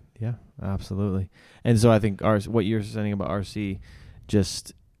 man. Yeah, absolutely. And so I think what you're saying about RC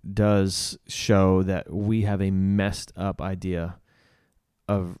just does show that we have a messed up idea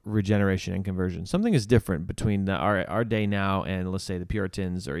of regeneration and conversion. Something is different between our day now and, let's say, the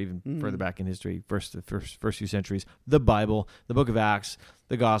Puritans, or even further back in history, first few centuries, the Bible, the book of Acts,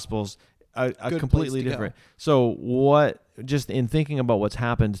 the Gospels, a completely different. So what, just in thinking about what's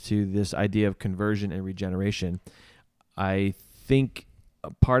happened to this idea of conversion and regeneration, I think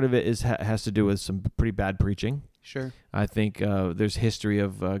part of it has to do with some pretty bad preaching. Sure. I think there's history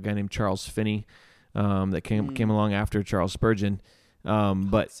of a guy named Charles Finney that came along after Charles Spurgeon.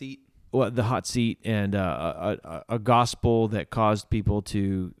 The hot seat, and a gospel that caused people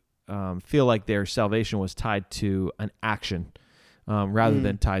to feel like their salvation was tied to an action rather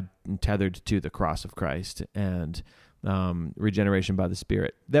than tethered to the cross of Christ and regeneration by the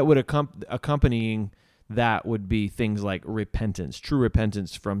Spirit. That would accompanying that would be things like repentance, true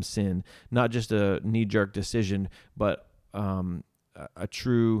repentance from sin, not just a knee-jerk decision, but a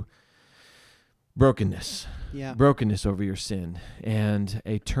true brokenness over your sin, and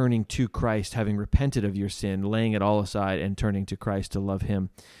a turning to Christ, having repented of your sin, laying it all aside and turning to Christ to love him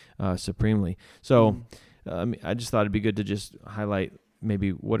supremely. So I just thought it'd be good to just highlight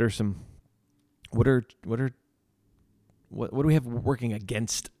maybe what do we have working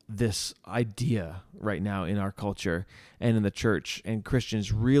against this idea right now in our culture and in the church, and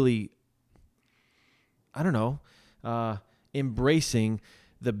Christians really, embracing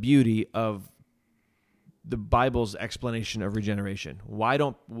the beauty of the Bible's explanation of regeneration.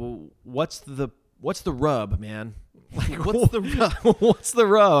 What's the rub, man? Like, what's the rub? What's the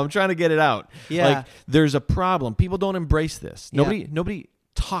rub? I'm trying to get it out. Yeah. Like, there's a problem. People don't embrace this. Nobody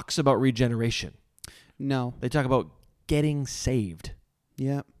talks about regeneration. No. They talk about getting saved.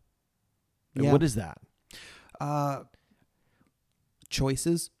 Yeah. And what is that?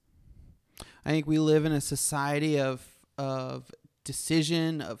 Choices. I think we live in a society of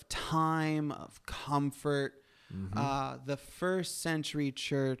decision, of time, of comfort. The first century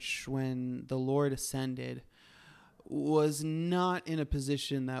church, when the Lord ascended, was not in a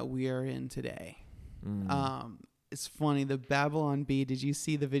position that we are in today. It's funny, the Babylon Bee, did you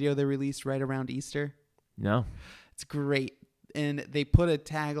see the video they released right around Easter? No. It's great. And they put a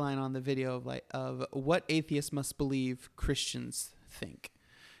tagline on the video of what atheists must believe Christians think.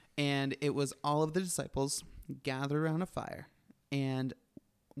 And it was all of the disciples gather around a fire. And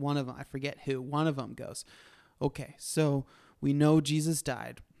one of them, I forget who, one of them goes, okay, so we know Jesus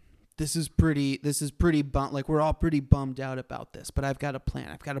died. This is pretty bummed. Like, we're all pretty bummed out about this, but I've got a plan.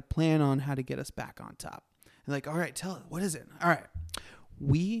 I've got a plan on how to get us back on top. And like, all right, tell it. What is it? All right.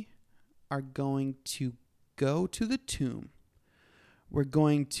 We are going to go to the tomb. We're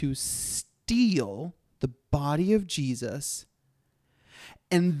going to steal the body of Jesus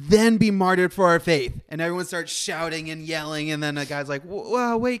and then be martyred for our faith. And everyone starts shouting and yelling. And then a guy's like,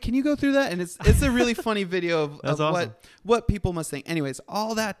 wow, wait, can you go through that? And it's a really funny video of awesome. what people must think. Anyways,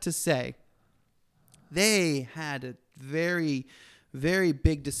 all that to say, they had a very, very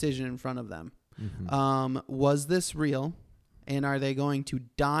big decision in front of them. Was this real? And are they going to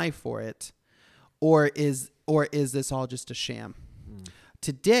die for it? Or is this all just a sham?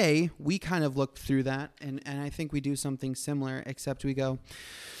 today we kind of look through that, and I think we do something similar, except we go,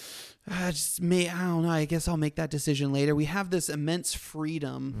 I don't know, I guess I'll make that decision later. We have this immense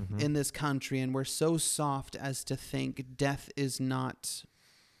freedom in this country, and we're so soft as to think death is not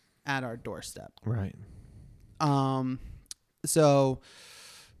at our doorstep. Right. So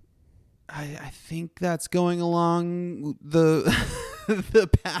I think that's going along the the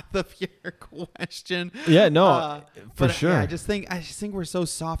path of your question. Yeah, no, for sure. Yeah, I just think we're so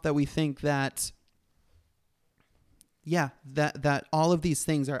soft that we think that, that all of these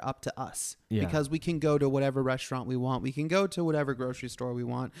things are up to us, because we can go to whatever restaurant we want. We can go to whatever grocery store we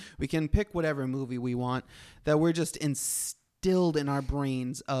want. We can pick whatever movie we want, that we're just instilled in our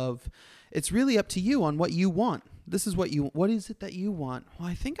brains of, it's really up to you on what you want. This is what is it that you want? Well,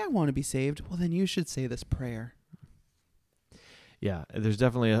 I think I want to be saved. Well, then you should say this prayer. Yeah, there's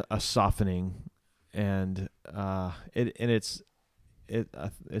definitely a softening, and it's I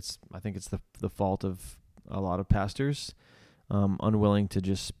think it's the fault of a lot of pastors, unwilling to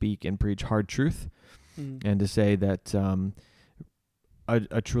just speak and preach hard truth, and to say that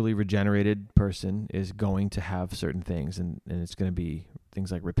a truly regenerated person is going to have certain things, and it's going to be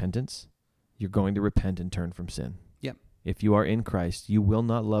things like repentance. You're going to repent and turn from sin. Yep. If you are in Christ, you will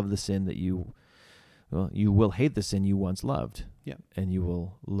not love the sin you will hate the sin you once loved. Yep. And you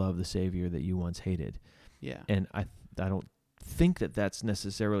will love the Savior that you once hated. Yeah. And I don't think that that's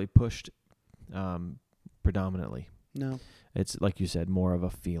necessarily pushed predominantly. No. It's, like you said, more of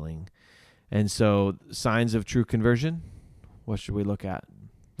a feeling. And so signs of true conversion, what should we look at?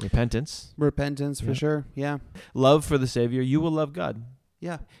 Repentance. Repentance, for sure. Yeah. Love for the Savior. You will love God.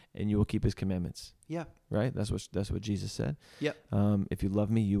 Yeah. And you will keep his commandments. Yeah. Right? That's what Jesus said. Yep. If you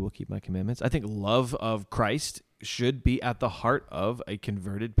love me, you will keep my commandments. I think love of Christ should be at the heart of a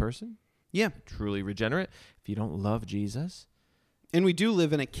converted person. Yeah. Truly regenerate. If you don't love Jesus. And we do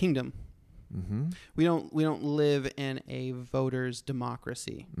live in a kingdom. Mm-hmm. We don't live in a voter's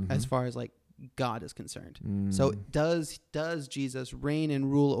democracy as far as like God is concerned. So does Jesus reign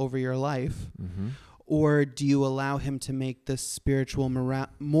and rule over your life? Or do you allow him to make the spiritual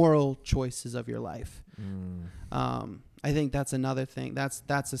moral choices of your life? I think that's another thing.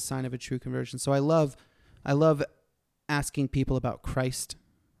 That's a sign of a true conversion. So I love asking people about Christ.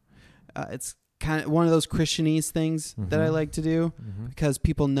 It's kind of one of those Christianese things that I like to do because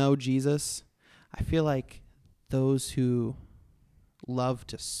people know Jesus. I feel like those who love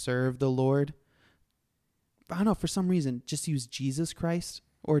to serve the Lord, I don't know, for some reason, just use Jesus Christ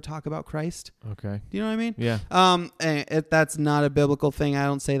or talk about Christ. Okay. Do you know what I mean? Yeah. That's not a biblical thing. I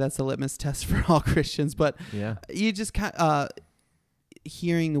don't say that's a litmus test for all Christians, but you just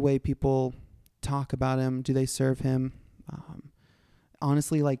hearing the way people talk about him. Do they serve him?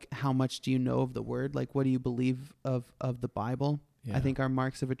 Honestly, like, how much do you know of the word? Like, what do you believe of the Bible? Yeah. I think our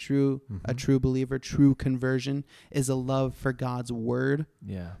marks of a true believer, true conversion, is a love for God's word.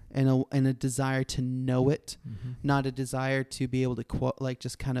 Yeah. And a desire to know it, not a desire to be able to quote, like,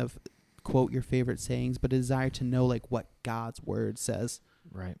 just kind of quote your favorite sayings, but a desire to know, like, what God's word says.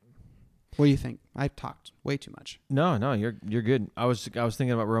 Right. What do you think? I've talked way too much. No, you're good. I was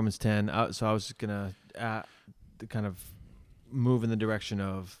thinking about Romans 10, so I was gonna kind of move in the direction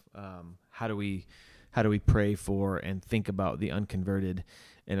of how do we pray for and think about the unconverted,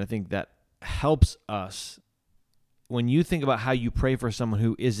 and I think that helps us when you think about how you pray for someone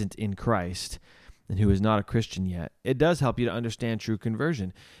who isn't in Christ and who is not a Christian yet. It does help you to understand true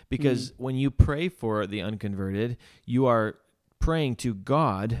conversion, because when you pray for the unconverted, you are praying to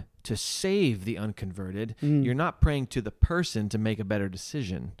God to save the unconverted. You're not praying to the person to make a better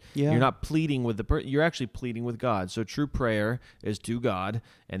decision. You're not pleading with you're actually pleading with God. So true prayer is to God,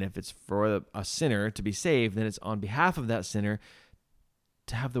 and if it's for a sinner to be saved, then it's on behalf of that sinner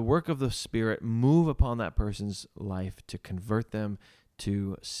to have the work of the Spirit move upon that person's life to convert them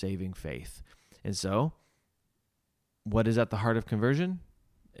to saving faith. And so, what is at the heart of conversion?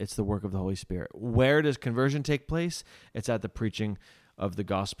 It's the work of the Holy Spirit. Where does conversion take place? It's at the preaching of the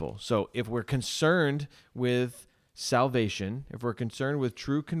gospel. So if we're concerned with salvation, if we're concerned with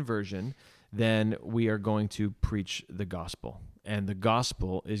true conversion, then we are going to preach the gospel. And the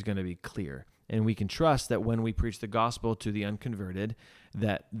gospel is going to be clear. And we can trust that when we preach the gospel to the unconverted,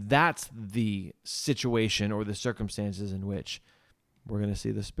 that's the situation or the circumstances in which we're going to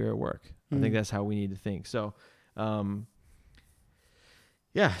see the Spirit work. I think that's how we need to think. So,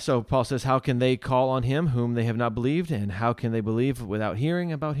 so Paul says, how can they call on him whom they have not believed? And how can they believe without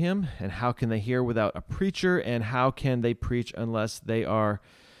hearing about him? And how can they hear without a preacher? And how can they preach unless they are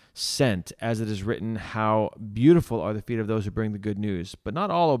sent? As it is written, how beautiful are the feet of those who bring the good news. But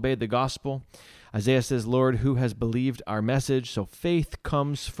not all obeyed the gospel. Isaiah says, Lord, who has believed our message? So faith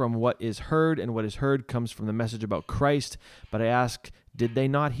comes from what is heard, and what is heard comes from the message about Christ. But I ask, did they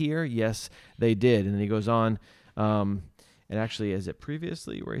not hear? Yes, they did. And then he goes on, and actually, is it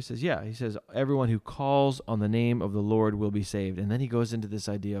previously where he says, he says, everyone who calls on the name of the Lord will be saved. And then he goes into this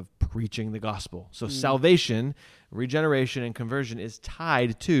idea of preaching the gospel. So salvation, regeneration, and conversion is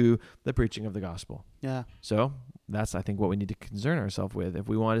tied to the preaching of the gospel. Yeah. So that's, I think, what we need to concern ourselves with. If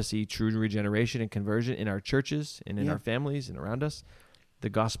we want to see true regeneration and conversion in our churches and in our families and around us, the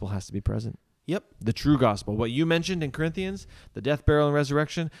gospel has to be present. Yep. The true gospel. What you mentioned in Corinthians, the death, burial, and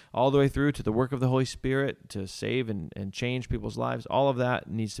resurrection, all the way through to the work of the Holy Spirit to save and change people's lives, all of that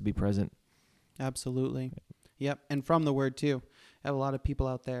needs to be present. Absolutely. Yep. And from the word too. I have a lot of people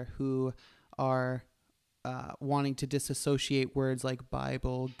out there who are wanting to disassociate words like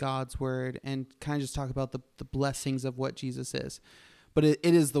Bible, God's word, and kind of just talk about the blessings of what Jesus is. But it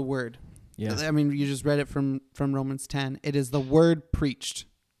is the word. Yeah. I mean, you just read it from Romans 10. It is the word preached.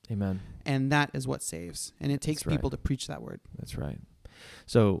 Amen. And that is what saves. And it takes people to preach that word. That's right.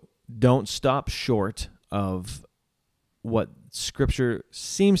 So don't stop short of what Scripture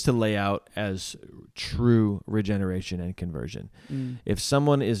seems to lay out as true regeneration and conversion. If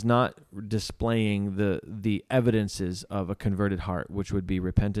someone is not displaying the evidences of a converted heart, which would be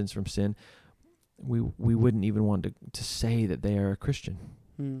repentance from sin, we wouldn't even want to say that they are a Christian.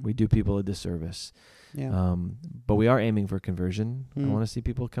 We do people a disservice. Yeah. But we are aiming for conversion. I want to see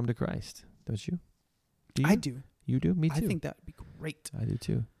people come to Christ. Don't you? Do you? I do. You do? Me too. I think that would be great. I do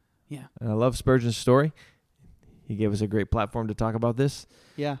too. Yeah. And I love Spurgeon's story. He gave us a great platform to talk about this.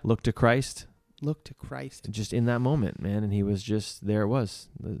 Yeah. Look to Christ. Look to Christ. Just in that moment, man. And he was just, there it was.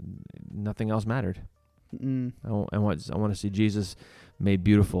 Nothing else mattered. I want to see Jesus made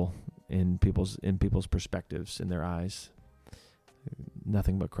beautiful in people's perspectives, in their eyes.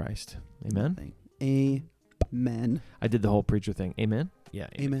 Nothing but Christ. Amen? Amen. I did the whole preacher thing. Amen? Yeah.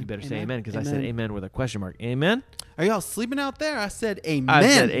 Amen. You better say Amen. amen, because I said amen with a question mark. Amen? Are y'all sleeping out there? I said amen. I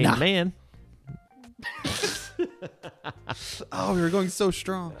said amen. Oh, we were going so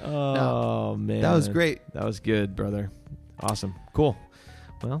strong. Oh, man. That was great. That was good, brother. Awesome. Cool.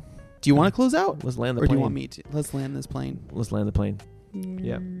 Well, do you want to close out? Let's land the plane. Or plane. do you want me to? Let's land this plane. Let's land the plane.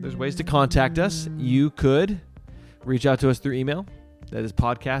 Yeah. There's ways to contact us. You could reach out to us through email. That is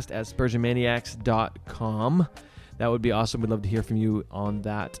podcast@spurgeonmaniacs.com. That would be awesome. We'd love to hear from you on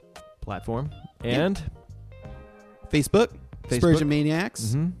that platform. And Facebook. Spurgeon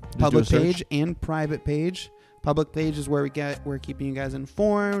Maniacs. Public page and private page. Public page is where we're keeping you guys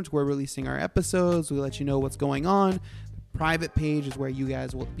informed. We're releasing our episodes. We let you know what's going on. Private page is where you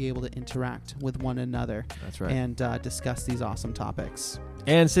guys will be able to interact with one another. That's right. And discuss these awesome topics.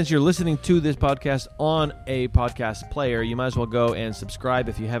 And since you're listening to this podcast on a podcast player, you might as well go and subscribe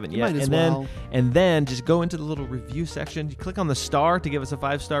if you haven't yet. And then just go into the little review section. You click on the star to give us a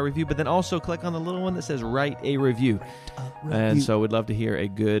 5-star review, but then also click on the little one that says write a review. And so we'd love to hear a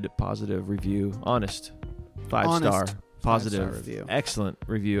good, positive review. Honest. 5-star. Positive, 5-star review. Excellent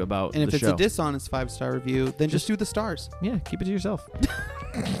review about the show. And if it's a dishonest 5-star review, then just do the stars. Yeah, keep it to yourself.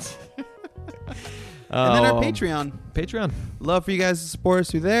 And then our Patreon. Patreon. Love for you guys to support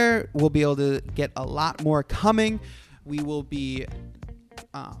us through there. We'll be able to get a lot more coming. We will be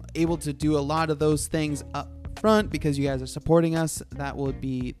able to do a lot of those things up front because you guys are supporting us. That will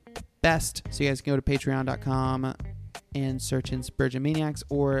be best. So you guys can go to patreon.com and search in Spurgeon Maniacs,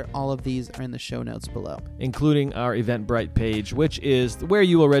 or all of these are in the show notes below. Including our Eventbrite page, which is where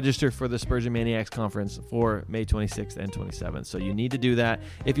you will register for the Spurgeon Maniacs Conference for May 26th and 27th. So you need to do that.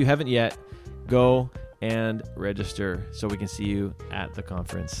 If you haven't yet, go and register so we can see you at the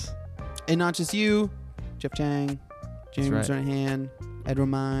conference. And not just you, Jeff Chang, James Ranahan, Ed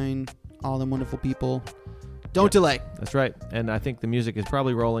Romine, all them wonderful people. Don't delay. That's right. And I think the music is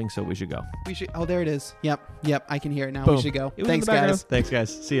probably rolling, so we should go. Oh, there it is. Yep. I can hear it now. Boom. We should go. Thanks,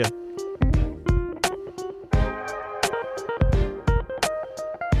 guys. See ya.